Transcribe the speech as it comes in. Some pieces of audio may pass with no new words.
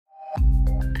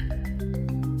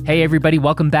Hey everybody,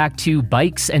 welcome back to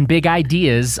Bikes and Big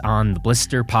Ideas on the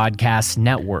Blister Podcast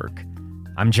Network.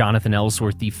 I'm Jonathan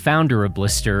Ellsworth, the founder of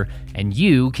Blister, and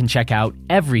you can check out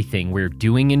everything we're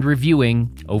doing and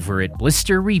reviewing over at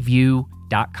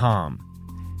blisterreview.com.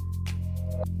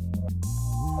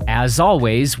 As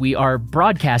always, we are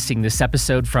broadcasting this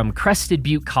episode from Crested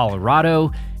Butte,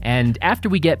 Colorado, and after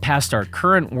we get past our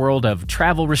current world of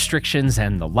travel restrictions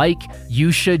and the like,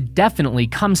 you should definitely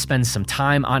come spend some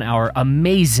time on our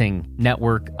amazing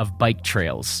network of bike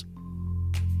trails.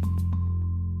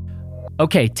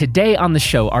 Okay, today on the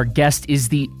show, our guest is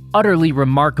the utterly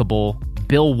remarkable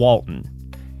Bill Walton.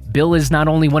 Bill is not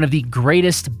only one of the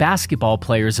greatest basketball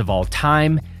players of all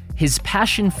time, his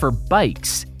passion for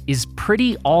bikes is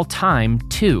pretty all-time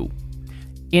too.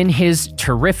 In his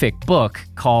terrific book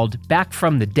called Back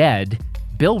from the Dead,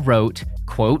 Bill wrote,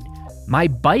 quote, "My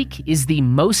bike is the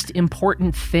most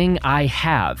important thing I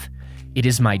have. It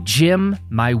is my gym,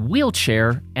 my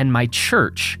wheelchair, and my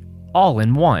church, all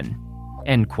in one,"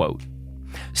 end quote.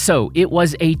 So it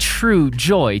was a true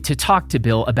joy to talk to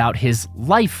Bill about his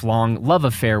lifelong love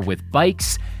affair with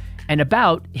bikes and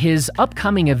about his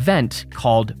upcoming event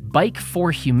called Bike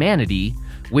for Humanity,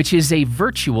 which is a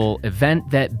virtual event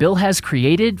that Bill has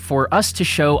created for us to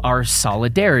show our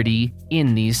solidarity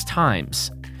in these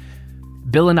times.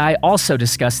 Bill and I also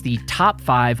discuss the top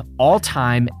 5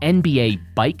 all-time NBA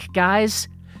bike guys,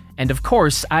 and of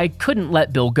course, I couldn't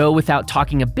let Bill go without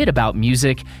talking a bit about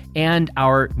music and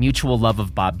our mutual love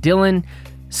of Bob Dylan,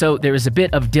 so there is a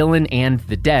bit of Dylan and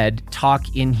the Dead talk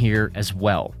in here as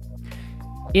well.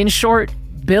 In short,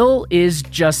 Bill is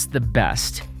just the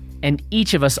best. And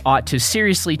each of us ought to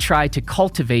seriously try to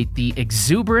cultivate the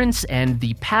exuberance and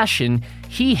the passion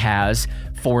he has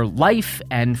for life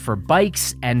and for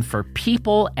bikes and for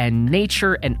people and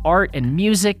nature and art and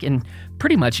music and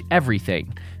pretty much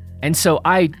everything. And so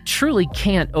I truly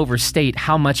can't overstate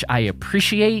how much I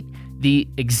appreciate the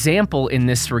example in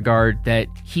this regard that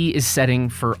he is setting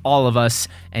for all of us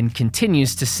and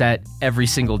continues to set every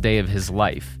single day of his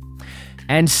life.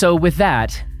 And so with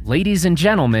that, ladies and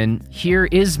gentlemen, here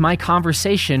is my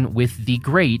conversation with the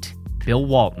great Bill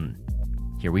Walton.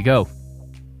 Here we go.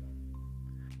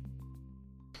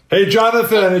 Hey,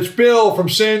 Jonathan, it's Bill from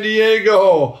San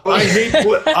Diego.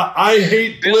 I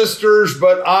hate blisters,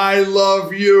 but I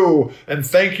love you. And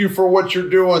thank you for what you're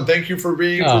doing. Thank you for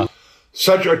being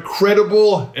such a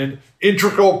credible and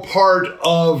integral part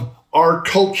of our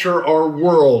culture, our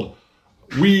world.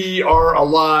 We are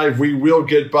alive. We will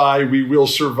get by. We will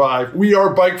survive. We are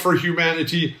Bike for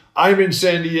Humanity. I'm in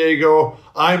San Diego.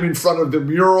 I'm in front of the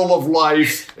mural of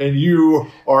life, and you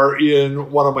are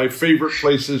in one of my favorite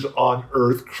places on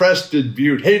earth, Crested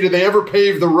Butte. Hey, did they ever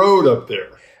pave the road up there?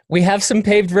 We have some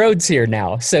paved roads here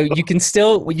now, so you can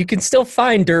still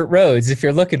find dirt roads if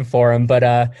you're looking for them. But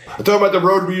I'm talking about the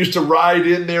road we used to ride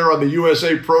in there on the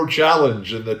USA Pro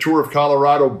Challenge and the Tour of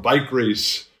Colorado bike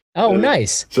race. Oh,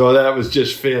 nice. So that was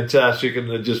just fantastic, and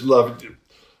I just loved it.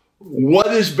 What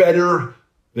is better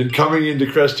than coming into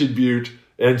Crested Butte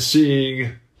and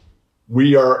seeing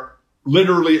we are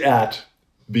literally at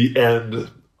the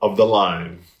end of the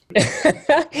line?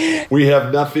 We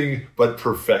have nothing but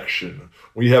perfection.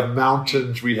 We have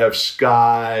mountains, we have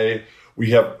sky,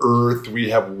 we have earth, we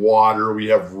have water, we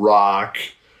have rock,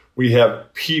 we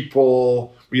have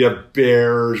people, we have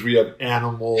bears, we have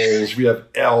animals, we have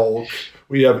elk,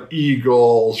 we have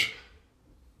eagles.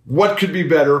 What could be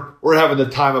better? We're having the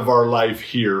time of our life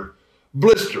here.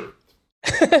 Blister.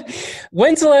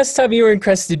 When's the last time you were in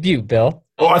Crested Butte, Bill?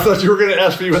 Oh, I thought you were going to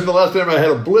ask me when the last time I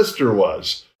had a blister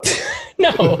was.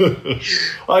 No.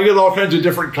 I get all kinds of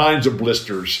different kinds of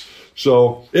blisters.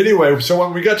 So anyway,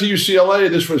 when we got to UCLA,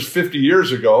 this was 50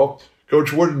 years ago,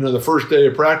 Coach Wooden, on the first day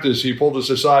of practice, he pulled us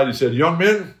aside. He said, "Young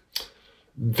men,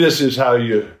 this is how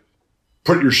you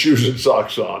put your shoes and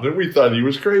socks on." And we thought he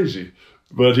was crazy.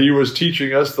 But he was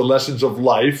teaching us the lessons of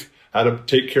life, how to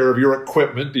take care of your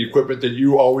equipment, the equipment that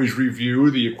you always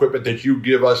review, the equipment that you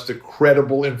give us the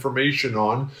credible information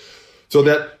on, so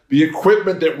that the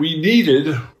equipment that we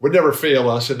needed would never fail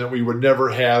us and that we would never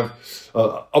have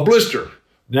a blister.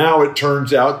 Now it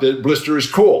turns out that blister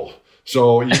is cool.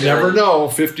 So you never know.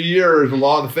 50 years, a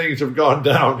lot of things have gone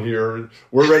down here.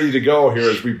 We're ready to go here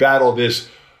as we battle this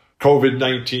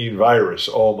COVID-19 virus.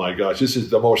 Oh my gosh, this is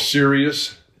the most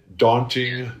serious,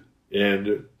 daunting,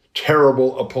 and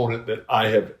terrible opponent that I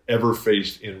have ever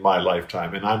faced in my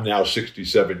lifetime. And I'm now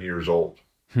 67 years old.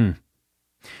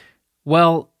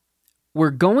 Well,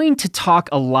 we're going to talk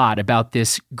a lot about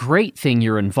this great thing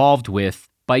you're involved with,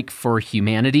 Bike for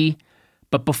Humanity.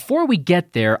 But before we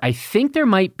get there, I think there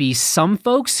might be some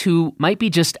folks who might be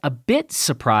just a bit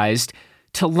surprised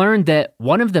to learn that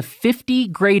one of the 50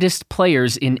 greatest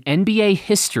players in NBA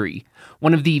history,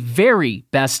 one of the very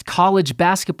best college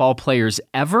basketball players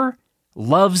ever,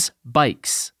 loves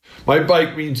bikes. My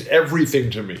bike means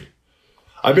everything to me.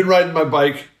 I've been riding my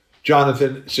bike,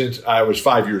 Jonathan, since I was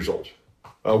 5 years old.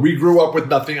 We grew up with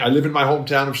nothing. I live in my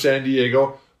hometown of San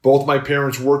Diego. Both my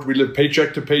parents worked. We lived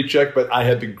paycheck to paycheck, but I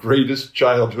had the greatest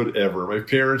childhood ever. My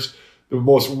parents, the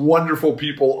most wonderful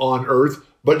people on earth,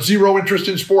 but zero interest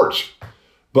in sports.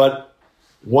 But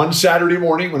one Saturday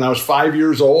morning when I was 5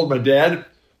 years old, my dad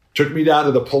took me down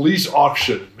to the police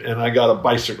auction, and I got a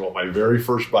bicycle, my very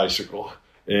first bicycle.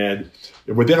 And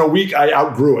within a week, I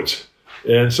outgrew it.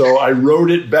 And so I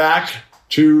rode it back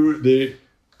to the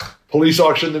police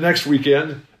auction the next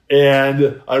weekend,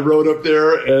 and I rode up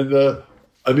there, and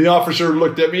the officer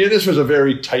looked at me, and this was a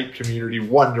very tight community,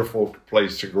 wonderful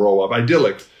place to grow up,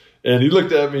 idyllic. And he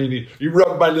looked at me, and he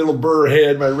rubbed my little burr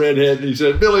head, my red head, and he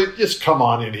said, "Billy, just come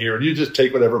on in here, and you just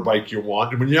take whatever bike you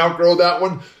want. And when you outgrow that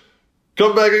one,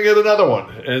 come back and get another one."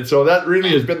 And so that really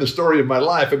has been the story of my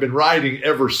life. I've been riding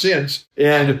ever since,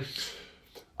 and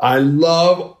I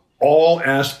love all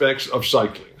aspects of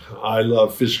cycling. I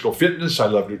love physical fitness. I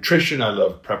love nutrition. I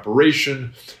love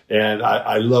preparation. And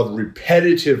I love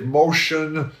repetitive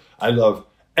motion. I love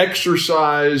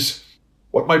exercise.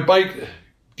 What my bike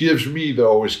gives me,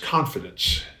 though, is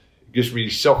confidence. It gives me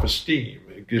self-esteem.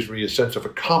 It gives me a sense of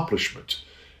accomplishment.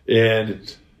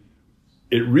 And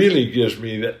it really gives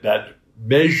me that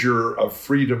measure of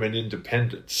freedom and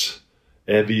independence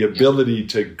and the ability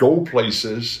to go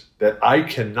places that I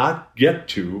cannot get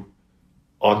to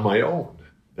on my own.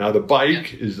 Now, the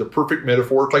bike is the perfect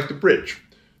metaphor. It's like the bridge.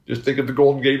 Just think of the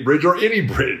Golden Gate Bridge or any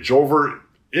bridge over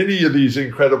any of these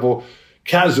incredible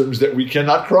chasms that we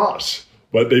cannot cross.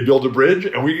 But they build a bridge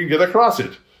and we can get across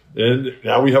it. And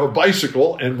now we have a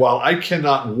bicycle. And while I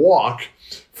cannot walk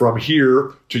from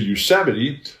here to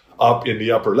Yosemite up in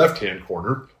the upper left-hand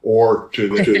corner, or to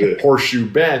the Horseshoe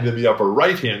Bend in the upper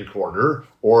right-hand corner,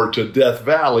 or to Death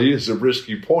Valley,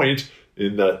 Zabriskie Point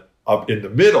up in the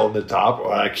middle in the top.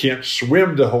 I can't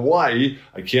swim to Hawaii.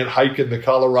 I can't hike in the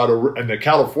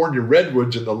California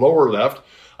redwoods in the lower left.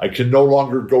 I can no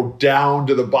longer go down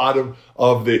to the bottom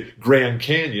of the Grand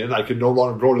Canyon. I can no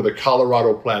longer go to the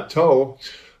Colorado Plateau,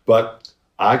 but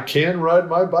I can ride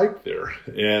my bike there.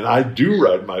 And I do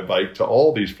ride my bike to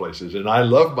all these places. And I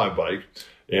love my bike,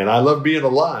 and I love being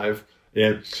alive.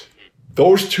 And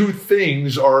those two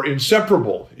things are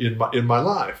inseparable in my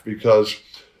life, because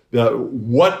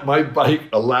what my bike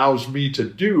allows me to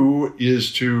do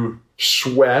is to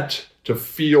sweat, to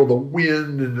feel the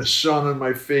wind and the sun on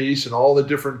my face and all the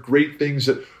different great things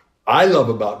that I love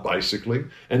about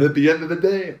bicycling. And at the end of the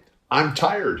day, I'm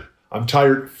tired. I'm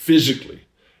tired physically,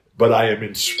 but I am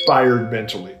inspired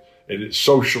mentally and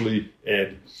socially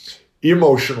and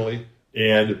emotionally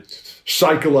and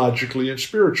psychologically and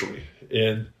spiritually.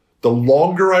 And the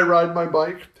longer I ride my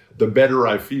bike, the better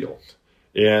I feel.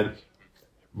 And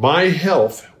my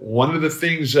health, one of the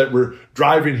things that we're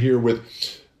driving here with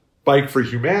Bike for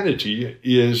Humanity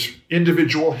is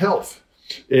individual health.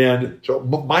 And so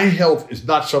my health is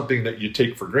not something that you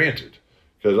take for granted,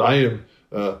 because I am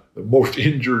the most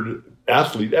injured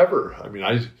athlete ever. I mean,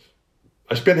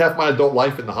 I spent half my adult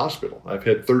life in the hospital. I've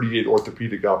had 38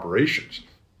 orthopedic operations.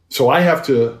 So I have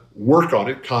to work on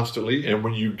it constantly. And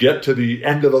when you get to the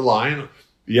end of the line,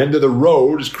 the end of the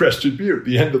road is Crested Butte.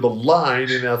 The end of the line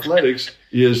in athletics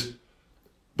is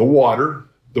the water,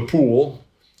 the pool,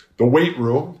 the weight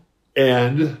room,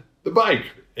 and the bike.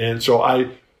 And so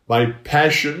my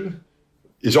passion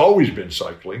has always been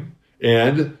cycling.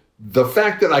 And the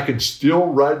fact that I can still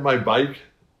ride my bike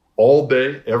all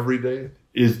day, every day,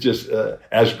 is just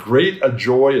as great a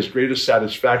joy, as great a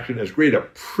satisfaction, as great a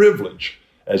privilege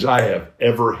as I have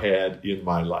ever had in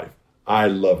my life. I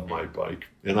love my bike,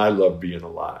 and I love being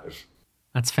alive.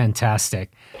 That's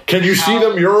fantastic. Can you see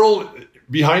the mural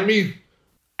behind me?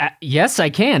 Yes, I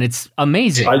can. It's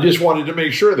amazing. I just wanted to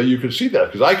make sure that you could see that,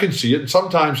 because I can see it. And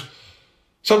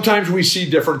sometimes we see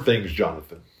different things,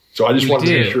 Jonathan. So I just wanted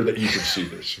to make sure that you could see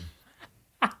this.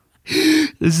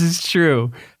 This is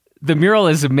true. The mural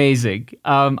is amazing.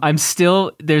 I'm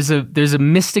still there's a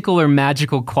mystical or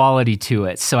magical quality to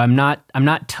it. So I'm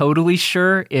not totally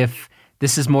sure if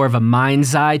this is more of a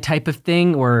mind's eye type of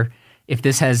thing, or if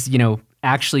this has,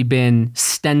 actually been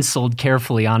stenciled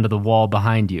carefully onto the wall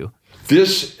behind you.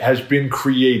 This has been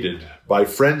created by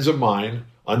friends of mine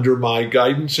under my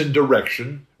guidance and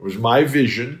direction. It was my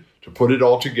vision to put it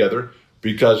all together,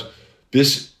 because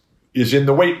this is in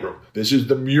the weight room. This is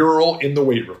the mural in the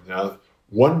weight room. Now,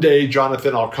 one day,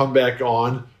 Jonathan, I'll come back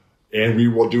on and we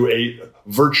will do a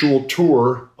virtual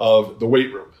tour of the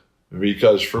weight room.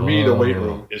 because for me, the weight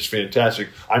room is fantastic.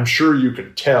 I'm sure you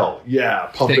can tell. Yeah,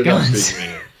 pump it up, big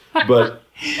man. But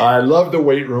I love the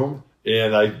weight room,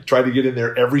 and I try to get in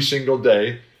there every single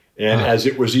day. And as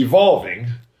it was evolving,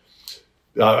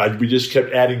 we just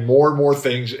kept adding more and more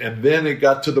things. And then it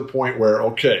got to the point where,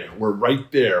 okay, we're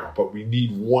right there, but we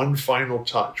need one final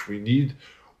touch. We need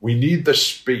the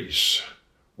space.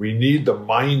 We need the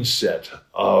mindset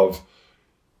of,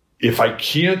 if I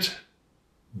can't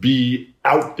be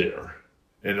out there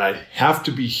and I have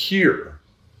to be here,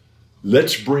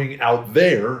 let's bring out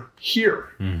there here.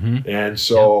 Mm-hmm. And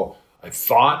so I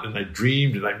thought and I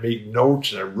dreamed and I made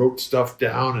notes and I wrote stuff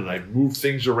down and I moved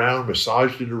things around,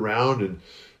 massaged it around. And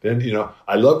then,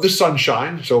 I love the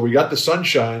sunshine. So we got the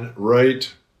sunshine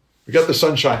right. We got the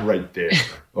sunshine right there.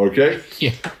 Okay.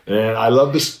 Yeah. And I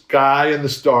love the sky and the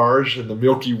stars, and the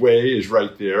Milky Way is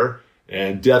right there.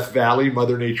 And Death Valley,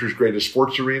 Mother Nature's greatest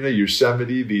sports arena,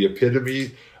 Yosemite, the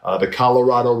epitome, the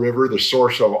Colorado River, the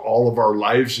source of all of our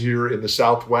lives here in the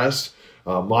Southwest,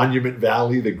 Monument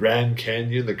Valley, the Grand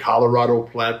Canyon, the Colorado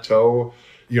Plateau,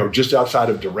 just outside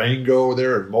of Durango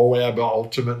there, and Moab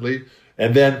ultimately.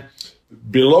 And then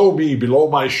below me, below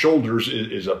my shoulders,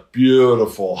 is a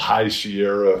beautiful high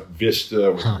Sierra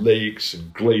vista with lakes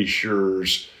and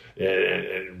glaciers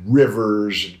and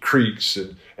rivers and creeks.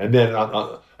 And then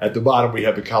at the bottom, we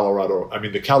have the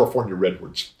California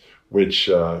redwoods, which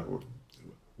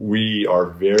we are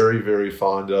very, very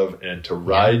fond of. And to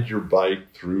ride your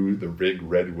bike through the big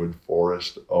redwood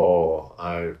forest,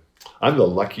 I'm the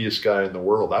luckiest guy in the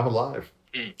world. I'm alive.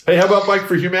 Hey, how about Bike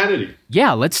for Humanity?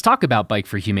 Yeah, let's talk about Bike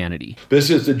for Humanity. This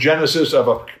is the genesis of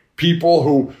a people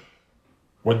who,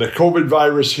 when the COVID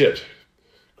virus hit,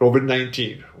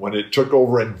 COVID-19, when it took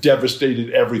over and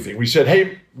devastated everything, we said,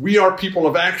 hey, we are people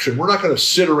of action. We're not going to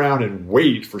sit around and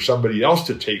wait for somebody else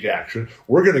to take action.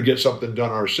 We're going to get something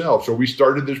done ourselves. So we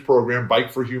started this program, Bike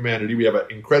for Humanity. We have an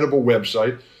incredible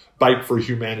website,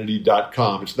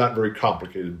 bikeforhumanity.com. It's not very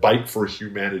complicated.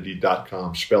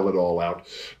 Bikeforhumanity.com. Spell it all out.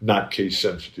 Not case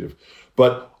sensitive.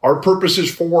 But our purpose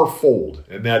is fourfold,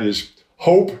 and that is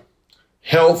hope,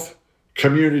 health,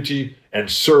 community, and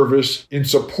service in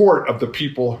support of the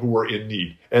people who are in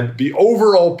need. And the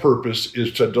overall purpose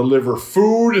is to deliver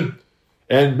food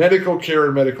and medical care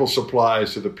and medical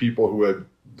supplies to the people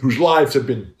whose lives have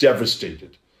been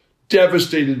devastated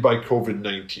by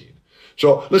COVID-19.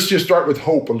 So let's just start with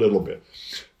hope a little bit.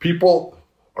 People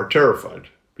are terrified.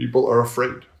 People are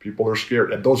afraid. People are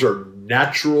scared. And those are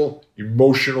natural,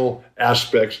 emotional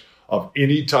aspects of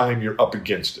any time you're up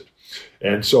against it.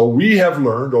 And so we have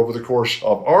learned over the course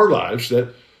of our lives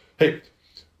that, hey,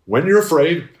 when you're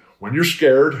afraid, when you're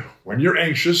scared, when you're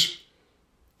anxious,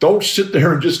 don't sit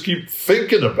there and just keep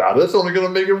thinking about it. That's only going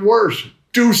to make it worse.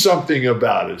 Do something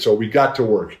about it. So we got to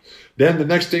work. Then the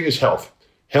next thing is health.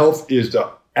 Health is the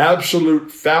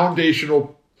absolute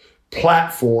foundational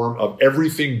platform of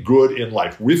everything good in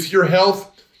life. With your health,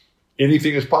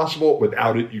 anything is possible.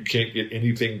 Without it, you can't get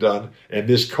anything done. And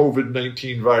this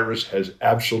COVID-19 virus has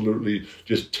absolutely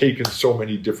just taken so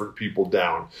many different people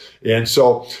down. And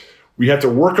so we have to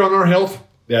work on our health.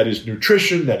 That is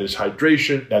nutrition, that is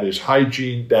hydration, that is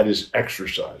hygiene, that is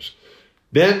exercise.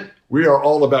 Then we are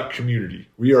all about community.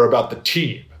 We are about the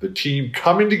team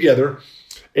coming together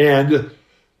and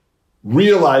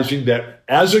realizing that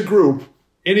as a group,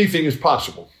 anything is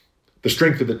possible. The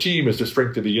strength of the team is the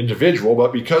strength of the individual,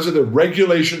 but because of the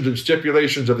regulations and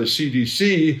stipulations of the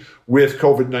CDC with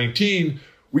COVID-19,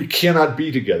 we cannot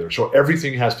be together. So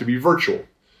everything has to be virtual.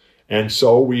 And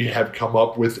so we have come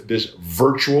up with this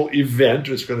virtual event.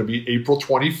 It's going to be April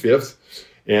 25th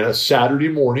and a Saturday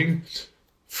morning,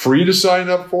 free to sign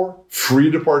up for,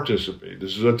 free to participate.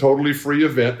 This is a totally free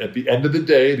event. At the end of the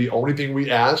day, the only thing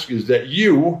we ask is that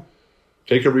you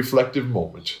take a reflective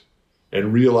moment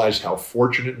and realize how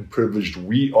fortunate and privileged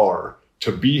we are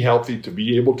to be healthy, to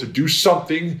be able to do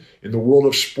something in the world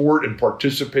of sport and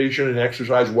participation and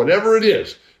exercise, whatever it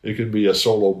is. It can be a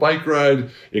solo bike ride.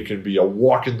 It can be a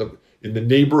walk in the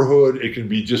neighborhood. It can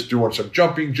be just doing some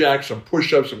jumping jacks, some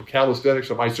push-ups, some calisthenics,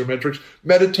 some isometrics.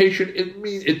 Meditation,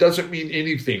 it doesn't mean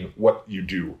anything what you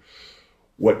do.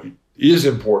 What is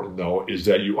important, though, is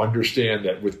that you understand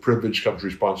that with privilege comes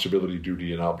responsibility,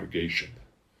 duty, and obligation.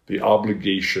 The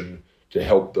obligation to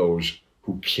help those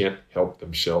who can't help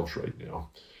themselves right now.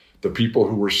 The people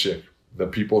who were sick, the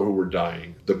people who were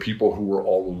dying, the people who were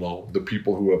all alone, the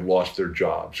people who have lost their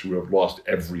jobs, who have lost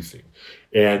everything.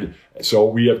 And so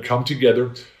we have come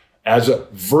together as a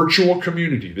virtual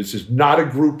community. This is not a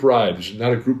group ride. This is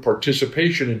not a group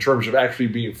participation in terms of actually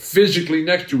being physically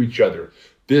next to each other.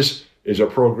 This is a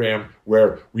program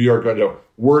where we are going to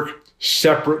work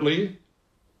separately,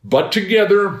 but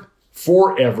together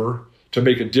forever to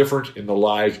make a difference in the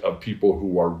lives of people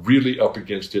who are really up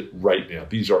against it right now.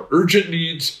 These are urgent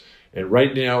needs, and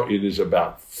right now it is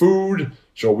about food.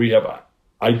 So we have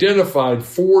identified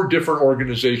 4 different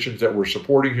organizations that we're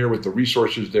supporting here with the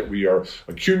resources that we are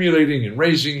accumulating and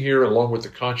raising here, along with the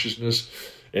consciousness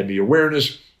and the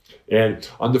awareness. And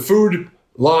on the food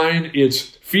line,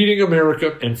 it's Feeding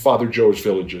America and Father Joe's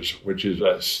Villages, which is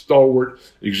a stalwart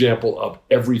example of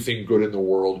everything good in the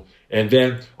world. And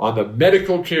then on the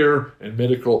medical care and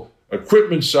medical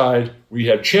equipment side, we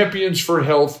have Champions for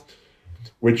Health,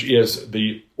 which is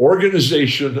the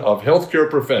organization of healthcare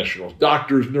professionals,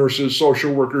 doctors, nurses,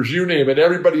 social workers, you name it,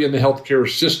 everybody in the healthcare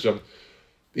system.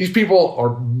 These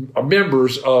people are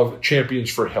members of Champions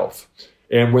for Health.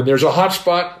 And when there's a hot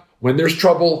spot, when there's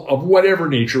trouble of whatever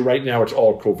nature, right now it's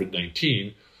all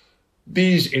COVID-19,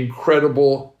 these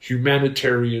incredible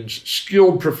humanitarians,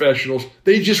 skilled professionals,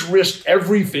 they just risk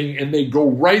everything and they go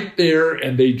right there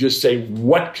and they just say,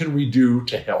 what can we do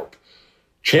to help?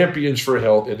 Champions for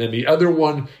Health. And then the other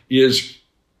one is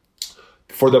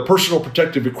for the personal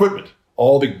protective equipment,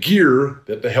 all the gear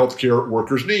that the healthcare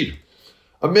workers need.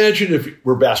 Imagine if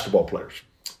we're basketball players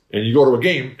and you go to a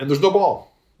game and there's no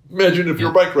ball. Imagine if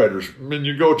you're bike riders and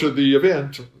you go to the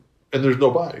event and there's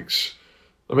no bikes.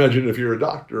 Imagine if you're a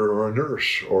doctor or a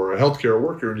nurse or a healthcare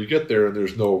worker and you get there and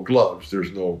there's no gloves,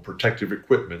 there's no protective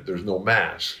equipment, there's no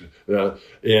mask, and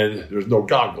there's no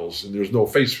goggles, and there's no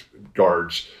face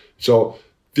guards. So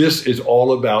this is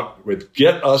all about with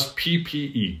Get Us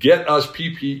PPE,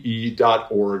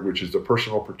 getusppe.org, which is the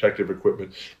personal protective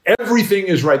equipment. Everything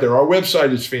is right there. Our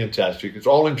website is fantastic. It's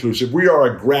all inclusive. We are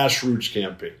a grassroots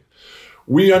campaign.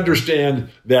 We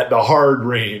understand that the hard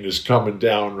rain is coming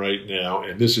down right now,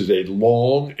 and this is a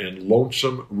long and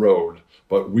lonesome road,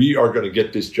 but we are going to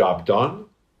get this job done.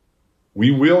 We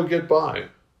will get by.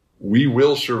 We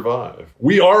will survive.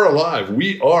 We are alive.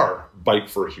 We are Bike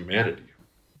for Humanity.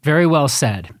 Very well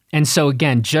said. And so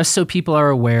again, just so people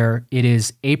are aware, it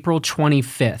is April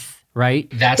 25th, right?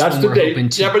 That's when the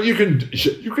date. Yeah, but you can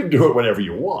do it whenever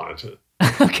you want.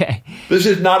 Okay. This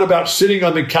is not about sitting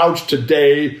on the couch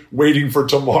today waiting for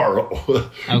tomorrow.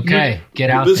 Okay. Get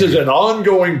out This there. is an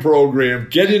ongoing program.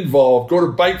 Get involved. Go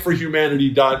to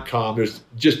bikeforhumanity.com. There's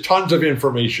just tons of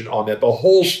information on that. The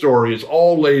whole story is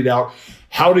all laid out,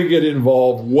 how to get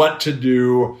involved, what to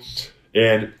do.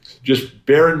 And just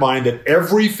bear in mind that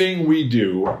everything we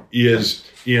do is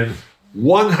in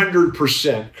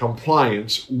 100%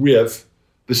 compliance with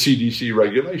the CDC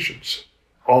regulations.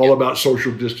 All about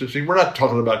social distancing. We're not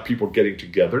talking about people getting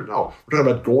together. No, we're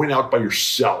talking about going out by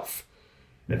yourself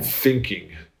and thinking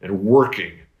and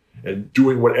working and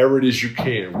doing whatever it is you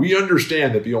can. We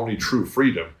understand that the only true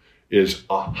freedom is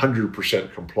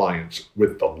 100% compliance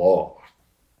with the law.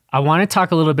 I want to talk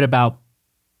a little bit about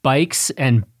bikes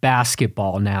and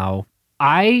basketball now.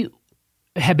 I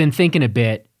have been thinking a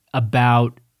bit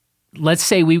about, let's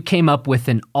say we came up with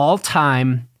an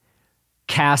all-time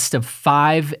cast of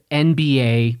 5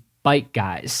 NBA bike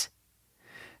guys.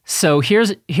 So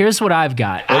here's what I've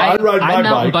got. Well, I ride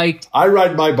my bike. I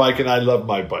ride my bike and I love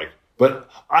my bike. But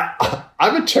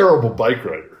I'm a terrible bike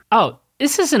rider. Oh,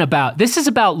 this is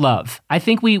about love. I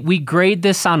think we grade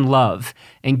this on love.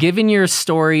 And given your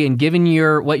story and given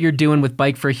what you're doing with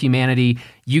Bike for Humanity,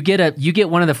 you get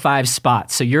one of the 5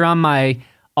 spots. So you're on my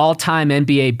all-time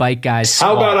NBA bike guys squad.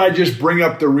 How about I just bring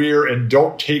up the rear and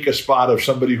don't take a spot of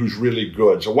somebody who's really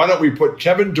good? So why don't we put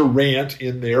Kevin Durant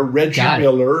in there, Reggie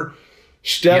Miller,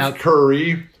 Steph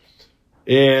Curry,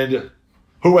 and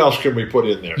who else can we put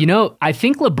in there? You know, I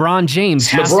think LeBron James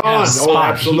has to have a spot. Oh,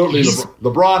 absolutely.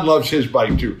 LeBron loves his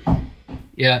bike too.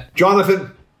 Yeah.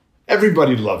 Jonathan,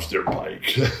 everybody loves their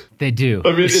bike. They do.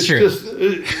 I mean, it's true.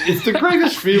 It's the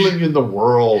greatest feeling in the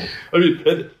world. I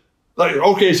mean,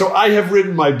 okay, so I have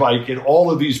ridden my bike in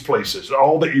all of these places,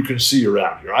 all that you can see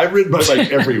around here. I've ridden my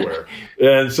bike everywhere.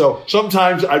 And so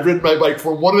sometimes I've ridden my bike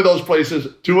from one of those places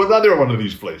to another one of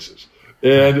these places.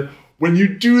 And when you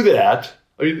do that,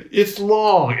 I mean, it's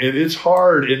long and it's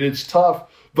hard and it's tough,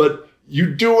 but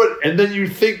you do it and then you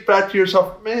think back to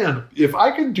yourself, man, if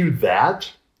I can do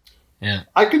that,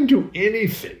 I can do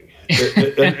anything.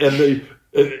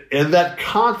 And that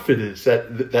confidence,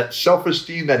 that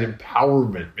self-esteem, that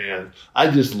empowerment, man, I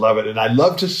just love it. And I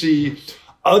love to see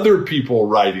other people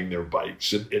riding their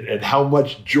bikes and how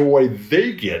much joy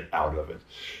they get out of it.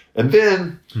 And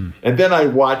then I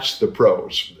watch the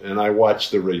pros and I watch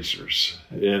the racers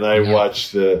and I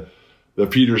watch the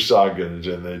Peter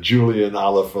Sagans and the Julian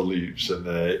Alaphilippes and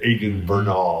the Egan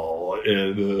Bernal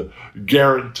and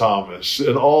Geraint Thomas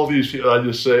and all these people. I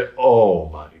just say, oh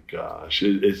my gosh,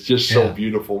 it's just so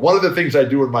beautiful. One of the things I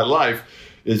do in my life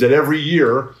is that every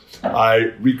year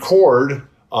I record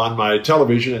on my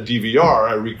television and DVR,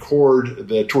 I record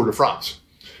the Tour de France.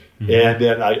 And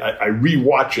then I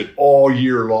rewatch it all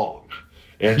year long.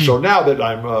 And so now that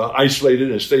I'm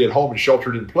isolated and stay at home and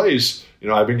sheltered in place,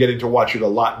 I've been getting to watch it a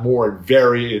lot more and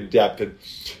very in depth. And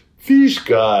these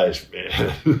guys,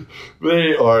 man,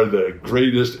 they are the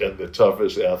greatest and the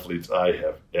toughest athletes I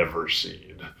have ever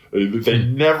seen. They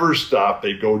never stop.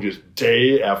 They go just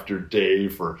day after day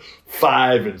for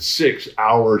 5 and 6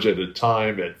 hours at a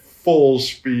time at full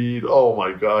speed. Oh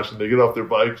my gosh! And they get off their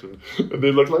bikes and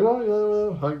they look like,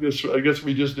 oh yeah, I guess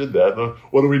we just did that.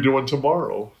 What are we doing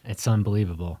tomorrow? It's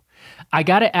unbelievable. I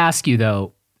got to ask you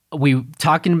though. We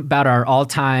talking about our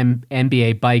all-time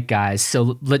NBA bike guys.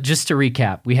 So just to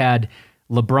recap, we had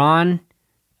LeBron,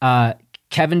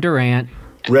 Kevin Durant,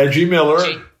 Reggie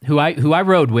Miller, who I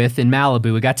rode with in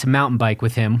Malibu. We got to mountain bike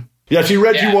with him. Yeah, see,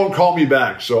 Reggie won't call me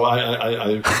back, so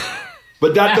I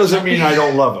but that doesn't mean I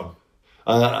don't love him.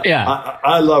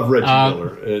 I love Reggie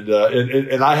Miller,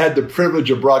 and I had the privilege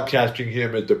of broadcasting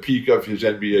him at the peak of his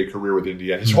NBA career with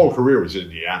Indiana. His whole career was in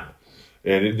Indiana,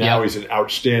 and now he's an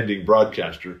outstanding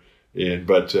broadcaster.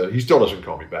 But he still doesn't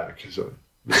call me back. So,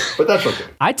 but that's okay.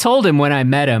 I told him when I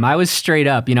met him, I was straight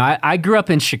up. I grew up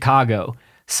in Chicago,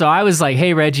 so I was like,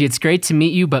 "Hey Reggie, it's great to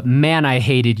meet you, but man, I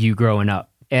hated you growing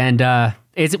up." And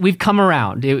we've come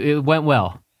around. It went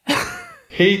well.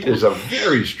 Hate is a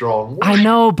very strong word. I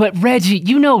know, but Reggie,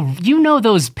 you know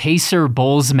those Pacer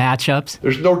Bulls matchups.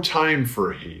 There's no time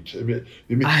for hate.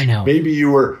 I know. Maybe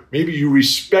you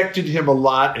respected him a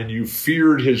lot and you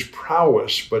feared his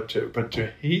prowess, but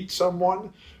to hate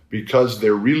someone because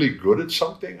they're really good at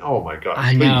something. Oh my God!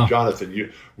 I know.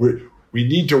 Jonathan, we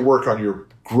need to work on your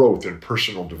growth and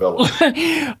personal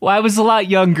development. Well, I was a lot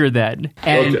younger then,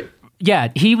 and. Okay. Yeah,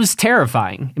 he was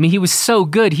terrifying. I mean, he was so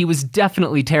good. He was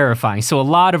definitely terrifying. So a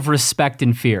lot of respect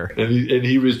and fear. And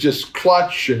he was just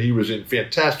clutch, and he was in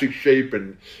fantastic shape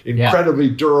and incredibly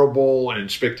durable and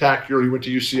spectacular. He went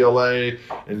to UCLA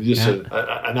and just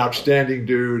an outstanding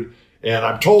dude. And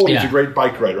I'm told he's a great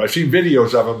bike rider. I've seen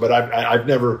videos of him, but I've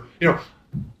never,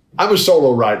 I'm a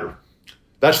solo rider.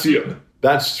 That's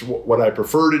what I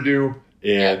prefer to do.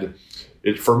 And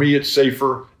for me, it's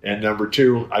safer. And number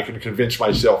 2, I can convince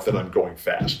myself that I'm going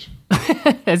fast.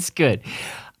 That's good.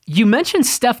 You mentioned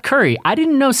Steph Curry. I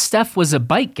didn't know Steph was a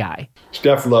bike guy.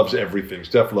 Steph loves everything.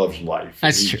 Steph loves life.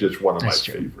 He's just one of my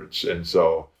favorites. And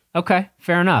so. Okay,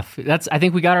 fair enough. I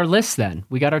think we got our list then.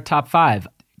 We got our top 5.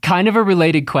 Kind of a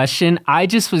related question. I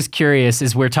just was curious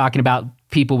as we're talking about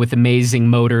people with amazing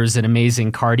motors and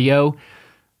amazing cardio.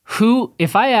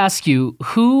 If I ask you,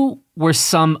 who were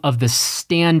some of the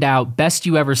standout, best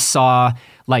you ever saw,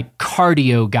 like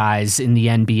cardio guys in the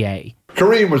NBA?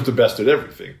 Kareem was the best at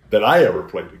everything that I ever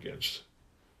played against.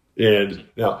 And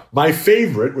now my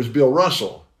favorite was Bill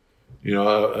Russell.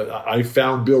 I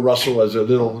found Bill Russell as a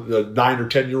little 9 or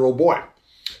 10-year-old boy.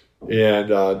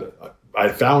 And I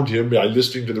found him by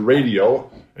listening to the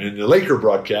radio and the Laker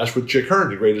broadcast with Chick Hearn,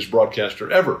 the greatest broadcaster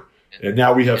ever. And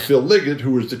now we have Phil Liggett,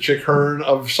 who is the Chick Hearn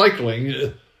of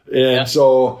cycling. And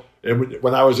so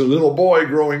when I was a little boy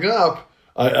growing up,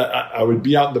 I would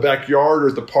be out in the backyard or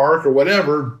at the park or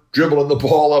whatever, dribbling the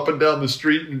ball up and down the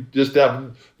street and just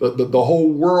having the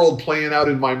whole world playing out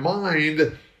in my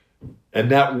mind.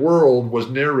 And that world was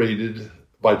narrated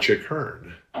by Chick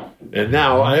Hearn. And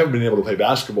now I haven't been able to play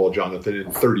basketball, Jonathan, in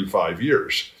 35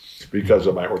 years because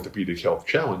of my orthopedic health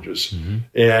challenges.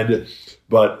 Mm-hmm.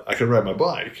 But I can ride my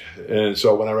bike. And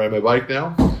so when I ride my bike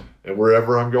now, and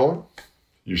wherever I'm going,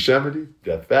 Yosemite,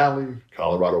 Death Valley,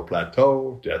 Colorado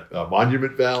Plateau,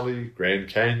 Monument Valley, Grand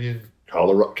Canyon,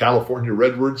 California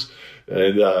Redwoods,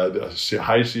 and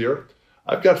High Sierra,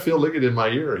 I've got Phil Liggett in my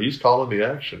ear. He's calling the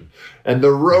action. And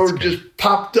the road just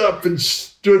popped up and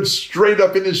stood straight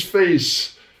up in his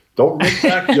face. Don't look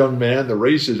back, young man. The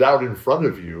race is out in front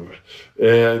of you.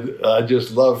 And I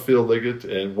just love Phil Liggett,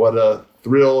 and what a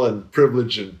thrill and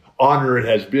privilege and honor it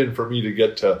has been for me to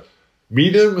get to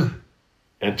meet him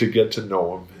and to get to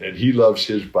know him. And he loves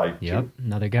his bike too. Yep,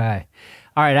 another guy.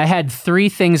 All right, I had 3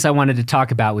 things I wanted to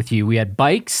talk about with you. We had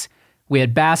bikes, we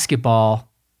had basketball,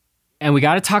 and we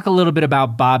got to talk a little bit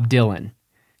about Bob Dylan.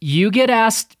 You get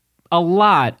asked a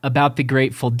lot about the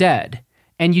Grateful Dead.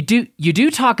 And you do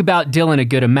talk about Dylan a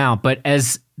good amount, but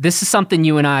as this is something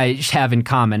you and I have in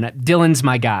common. Dylan's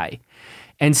my guy.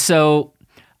 And so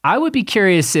I would be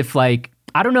curious if, I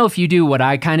don't know if you do what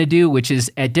I kind of do, which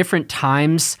is at different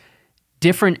times,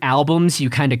 different albums you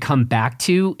kind of come back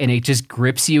to and it just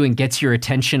grips you and gets your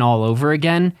attention all over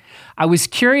again. I was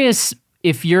curious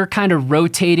if you're kind of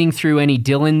rotating through any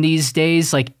Dylan these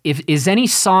days, like is any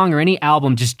song or any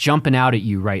album just jumping out at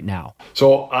you right now?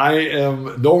 So I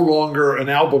am no longer an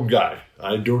album guy.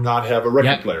 I do not have a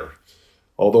record player.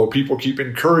 Although people keep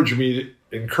encouraging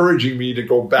me to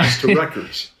go back to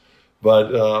records.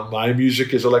 But my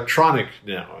music is electronic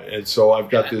now. And so I've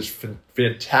got this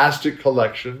fantastic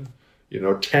collection,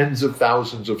 tens of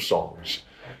thousands of songs.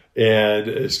 And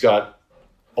it's got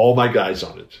all my guys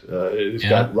on it. It's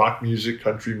got rock music,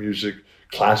 country music,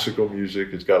 classical music.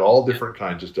 It's got all different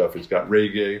kinds of stuff. It's got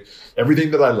reggae.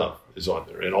 Everything that I love is on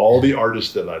there, and all the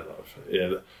artists that I love.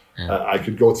 And I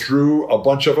could go through a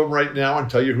bunch of them right now and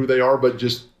tell you who they are, but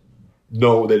just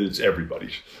know that it's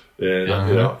everybody's. And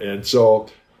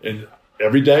and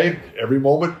every day, every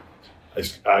moment,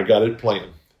 I got it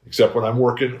playing. Except when I'm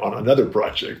working on another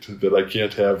project that I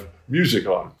can't have music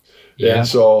on. Yeah. And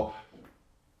so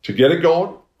to get it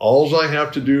going, all I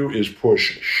have to do is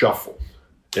push shuffle,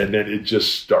 and then it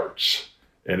just starts,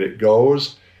 and it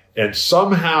goes. And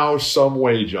somehow, some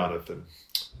way, Jonathan,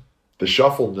 the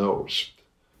shuffle knows.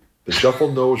 The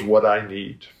shuffle knows what I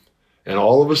need. And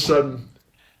all of a sudden,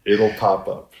 it'll pop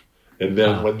up. And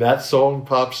then when that song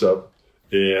pops up,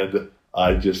 and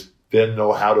I just then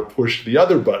know how to push the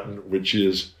other button, which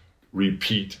is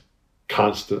repeat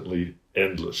constantly,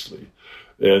 endlessly.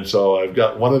 And so I've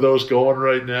got one of those going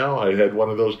right now. I had one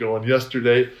of those going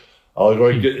yesterday. I'll go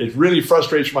and it really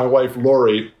frustrates my wife,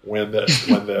 Lori, when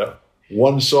the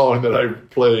one song that I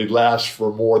played lasts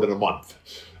for more than a month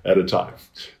at a time.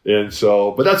 And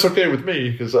so, but that's okay with me,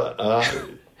 because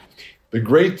the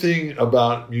great thing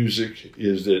about music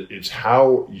is that it's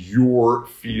how you're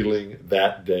feeling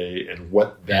that day and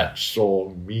what that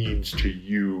song means to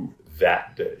you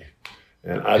that day.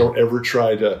 And I don't ever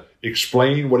try to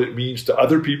explain what it means to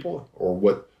other people or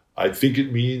what I think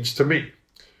it means to me,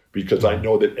 because I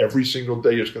know that every single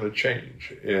day is going to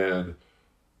change. And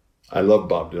I love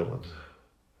Bob Dylan.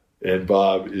 And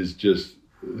Bob is just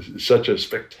such a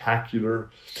spectacular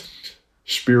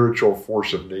spiritual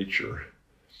force of nature.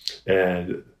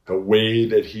 And the way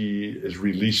that he is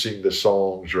releasing the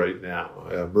songs right now,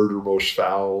 Murder Most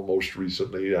Foul most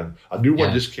recently, and a new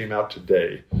one just came out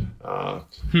today. And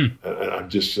I'm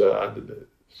just, the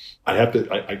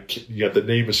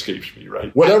name escapes me,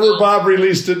 right? Whatever Bob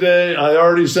released today, I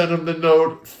already sent him the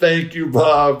note. Thank you,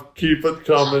 Bob. Keep it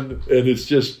coming. And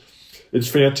it's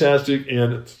fantastic.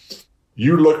 And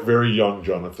you look very young,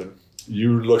 Jonathan.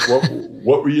 You look,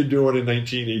 what were you doing in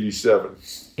 1987?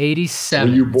 87.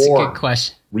 Were you born? That's a good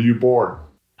question. Were you born?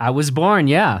 I was born,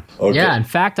 yeah. Okay. Yeah, in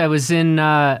fact, I was in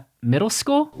middle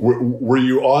school. Were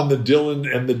you on the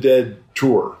Dylan and the Dead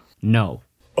tour? No.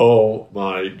 Oh,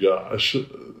 my gosh.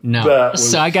 No.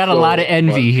 So I got a lot of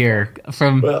envy here.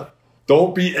 Well,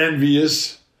 don't be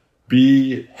envious.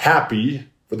 Be happy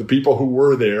for the people who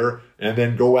were there, and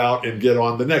then go out and get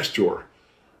on the next tour.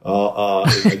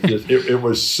 It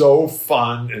was so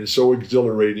fun and so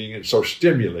exhilarating and so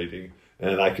stimulating,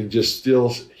 and I can just still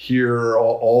hear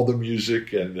all the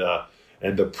music and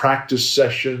the practice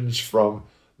sessions from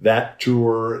that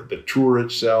tour, the tour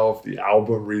itself, the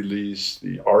album release,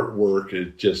 the artwork.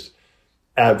 It's just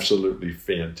absolutely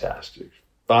fantastic.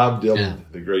 Bob Dylan,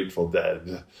 the Grateful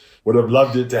Dead. Would have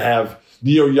loved it to have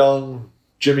Neil Young,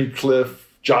 Jimmy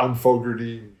Cliff, John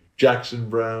Fogerty, Jackson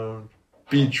Browne,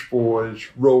 Beach Boys,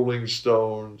 Rolling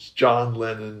Stones, John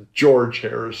Lennon, George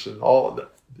Harrison, all of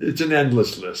that. It's an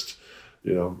endless list,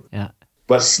 Yeah.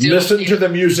 But listen to the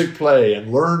music play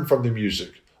and learn from the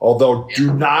music. Although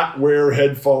do not wear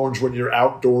headphones when you're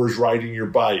outdoors riding your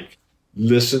bike.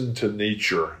 Listen to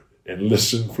nature and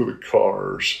listen for the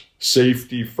cars.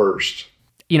 Safety first.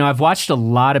 I've watched a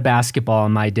lot of basketball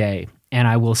in my day, and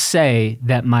I will say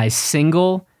that my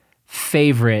single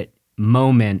favorite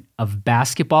moment of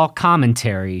basketball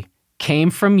commentary came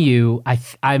from you. I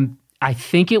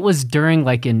think it was during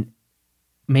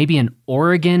maybe an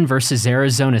Oregon versus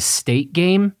Arizona State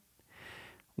game,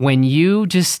 when you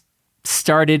just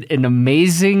started an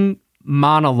amazing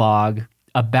monologue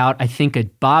about, I think, a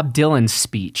Bob Dylan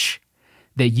speech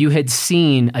that you had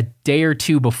seen a day or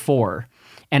two before.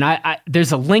 And I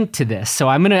there's a link to this, so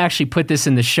I'm going to actually put this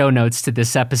in the show notes to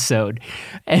this episode.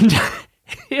 And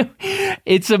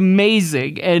it's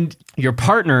amazing. And your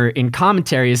partner in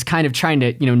commentary is kind of trying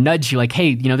to, nudge you like,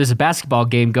 hey, there's a basketball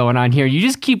game going on here. You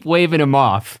just keep waving him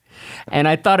off. And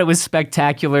I thought it was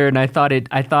spectacular. And I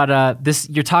thought this,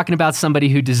 you're talking about somebody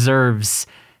who deserves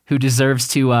to,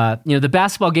 the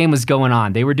basketball game was going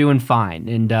on. They were doing fine.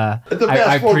 And the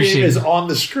basketball game is on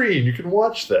the screen. You can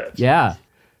watch that. Yeah.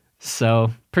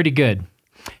 So pretty good.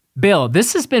 Bill,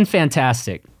 this has been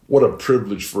fantastic. what a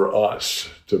privilege for us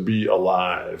to be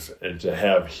alive and to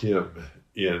have him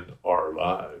in our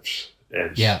lives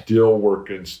and still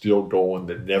working, still going,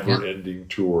 the never-ending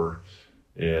tour.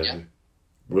 And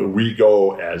we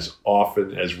go as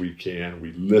often as we can.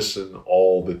 We listen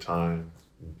all the time.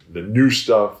 The new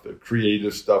stuff, the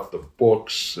creative stuff, the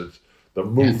books, the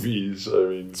movies. I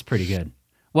mean, it's pretty good.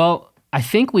 Well, I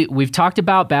think we've talked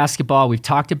about basketball. We've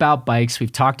talked about bikes.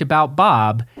 We've talked about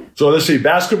Bob. So let's see,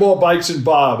 basketball, bikes, and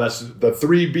Bob. That's the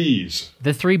 3 Bs.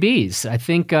 The 3 Bs. I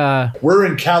think... we're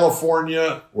in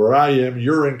California, where I am.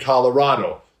 You're in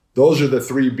Colorado. Those are the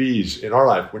 3 Bs in our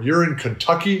life. When you're in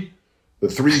Kentucky, the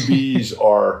 3 Bs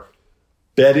are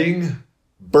betting,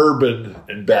 bourbon,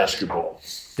 and basketball.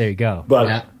 There you go.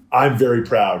 But I'm very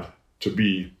proud to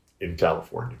be in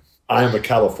California. I am a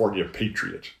California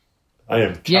patriot. I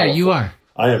am you are.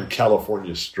 I am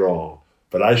California strong.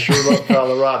 But I sure love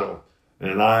Colorado.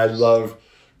 And I love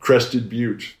Crested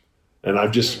Butte. And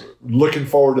I'm just looking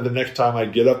forward to the next time I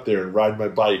get up there and ride my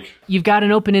bike. You've got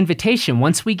an open invitation.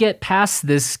 Once we get past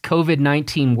this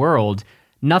COVID-19 world,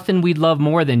 nothing we'd love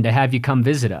more than to have you come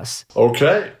visit us.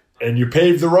 Okay. And you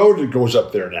paved the road that goes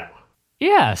up there now.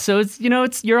 Yeah. So it's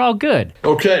you're all good.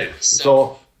 Okay.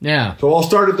 So I'll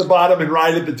start at the bottom and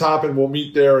ride at the top, and we'll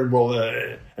meet there, and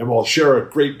we'll share a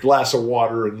great glass of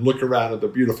water and look around at the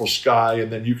beautiful sky,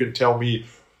 and then you can tell me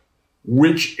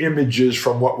which images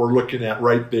from what we're looking at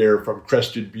right there from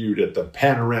Crested Butte at the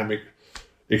panoramic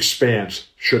expanse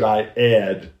should I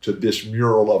add to this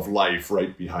mural of life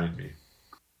right behind me.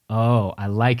 Oh, I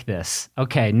like this.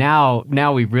 Okay, now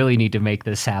we really need to make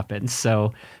this happen.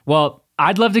 So, well,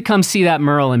 I'd love to come see that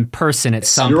mural in person at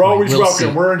some point. You're always welcome.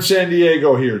 See. We're in San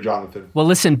Diego here, Jonathan. Well,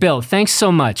 listen, Bill, thanks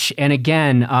so much. And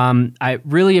again, I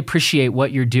really appreciate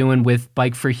what you're doing with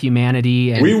Bike for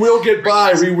Humanity. And we will get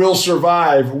by. We will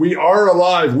survive. We are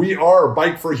alive. We are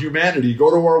Bike for Humanity. Go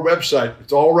to our website.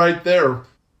 It's all right there.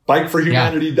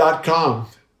 Bikeforhumanity.com.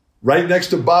 Right next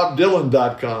to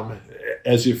BobDylan.com.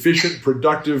 As efficient,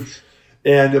 productive,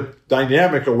 and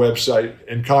dynamic a website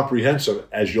and comprehensive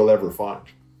as you'll ever find.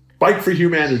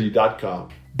 Bikeforhumanity.com.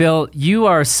 Bill, you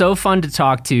are so fun to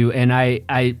talk to, and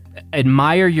I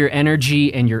admire your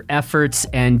energy and your efforts,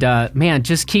 and man,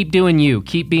 just keep doing you.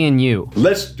 Keep being you.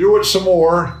 Let's do it some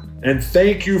more, and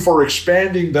thank you for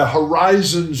expanding the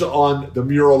horizons on the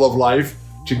mural of life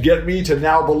to get me to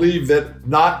now believe that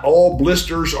not all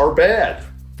blisters are bad.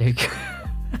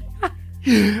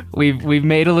 We've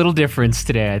made a little difference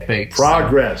today, I think.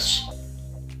 Progress. So.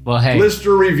 Well, hey.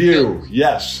 Blister review.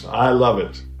 Yes, I love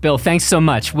it. Bill, thanks so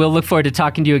much. We'll look forward to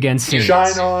talking to you again soon.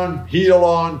 Shine on, heal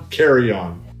on, carry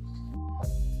on.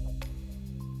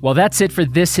 Well, that's it for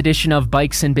this edition of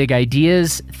Bikes and Big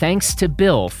Ideas. Thanks to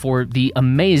Bill for the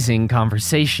amazing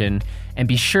conversation. And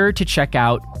be sure to check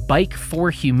out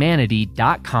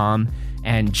bikeforhumanity.com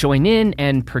and join in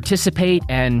and participate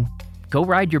and go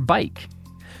ride your bike.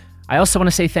 I also want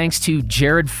to say thanks to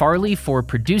Jared Farley for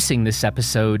producing this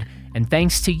episode, and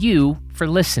thanks to you for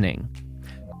listening.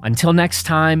 Until next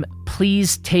time,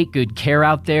 please take good care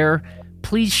out there.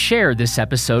 Please share this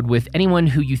episode with anyone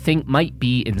who you think might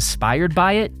be inspired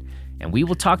by it, and we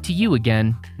will talk to you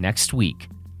again next week.